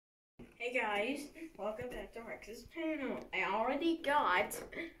Hey guys, welcome back to Rex's channel. I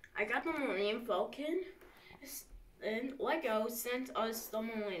got the Millennium Falcon, and Lego sent us the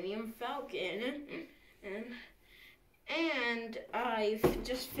Millennium Falcon, and I've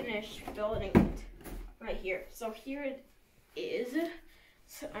just finished building it right here. So here it is.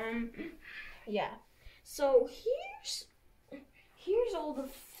 Yeah. So here's all the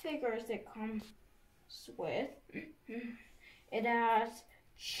figures it comes with. It has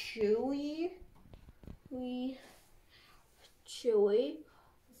Chewy, Bulo,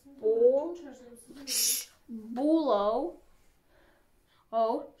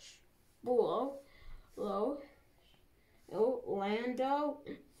 Lando,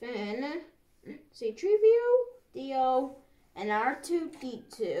 Finn, C-3PO, Dio, and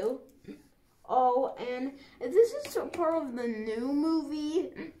R2-D2. Oh, and this is part of the new movie,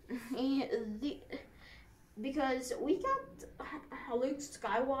 because we got Luke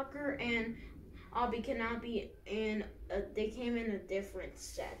Skywalker and Obi Kenobi, and they came in a different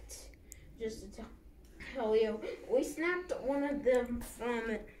set. Just to tell you, we snapped one of them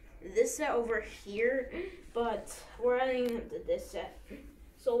from this set over here, but we're adding them to this set.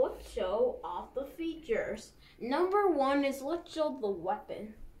 So let's show off the features. Number one is let's show the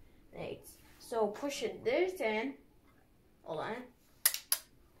weapon. So push this in. Hold on.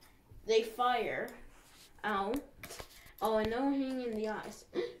 They fire out. Oh, and no hanging in the eyes.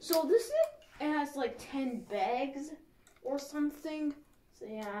 So it has like 10 bags or something. So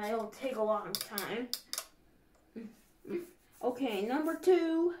yeah, it'll take a long time. Okay, number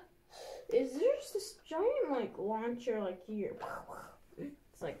two is there's this giant like launcher like here.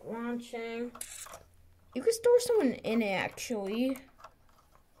 It's like launching. You can store someone in it actually.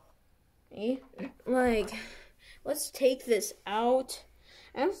 Like, let's take this out.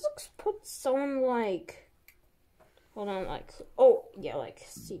 And let's put someone like, hold on, like, oh, yeah, like,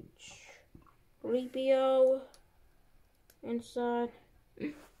 C-3PO inside.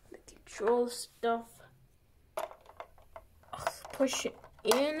 The control stuff. Push it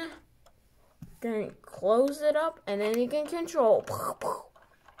in. Then close it up, and then you can control.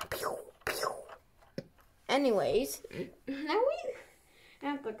 Anyways, now we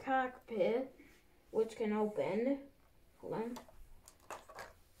have the cockpit, which can open. Hold on.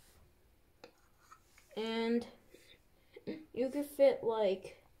 And you could fit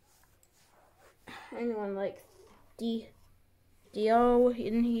like anyone, like Dio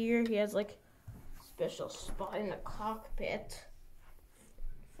in here. He has like a special spot in the cockpit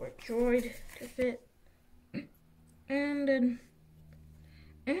for a droid to fit. And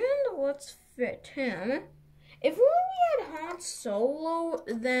let's fit him. If we had Han Solo,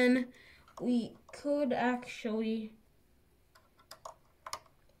 then we could actually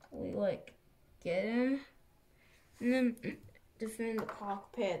get him and then defend the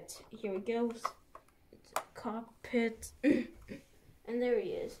cockpit. Here we go. It's a cockpit. And there he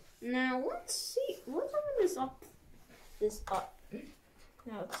is. Now let's see. Let's open this up.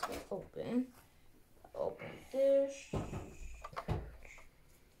 Now it's gonna open. Open this.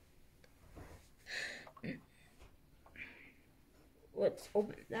 Let's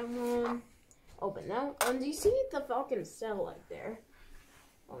open that one. Open that one. Do you see the Falcon satellite there?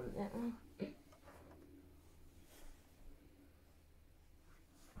 On that one.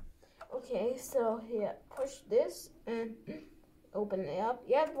 Okay, so yeah, push this and open it up.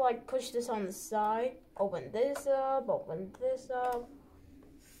 You have to like push this on the side. Open this up.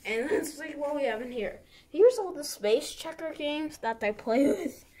 And let's see what we have in here. Here's all the space checker games that they play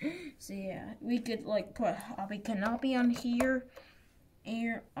with. So yeah, we could like put Obi Kenobi on here.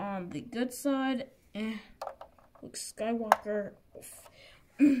 Here on the good side, and Luke Skywalker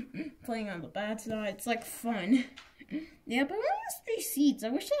playing on the bad side. It's like fun. Yeah, but only has 3 seats. I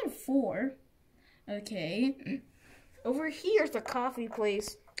wish I had 4. Okay. Over here's the coffee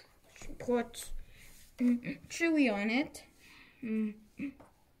place. Put Chewy on it.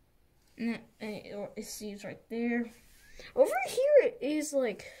 It sees right there. Over here is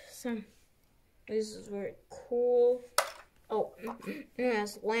like this is very cool. Oh, it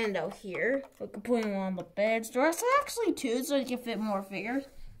has Lando here. We can put him on the beds. There's actually 2, so you can fit more figures.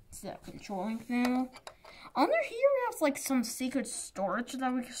 It's that controlling panel. Under here, we have like some secret storage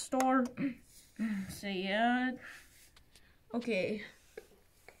that we can store. So yeah. Okay,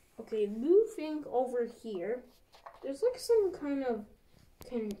 moving over here. There's like some kind of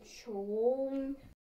controlling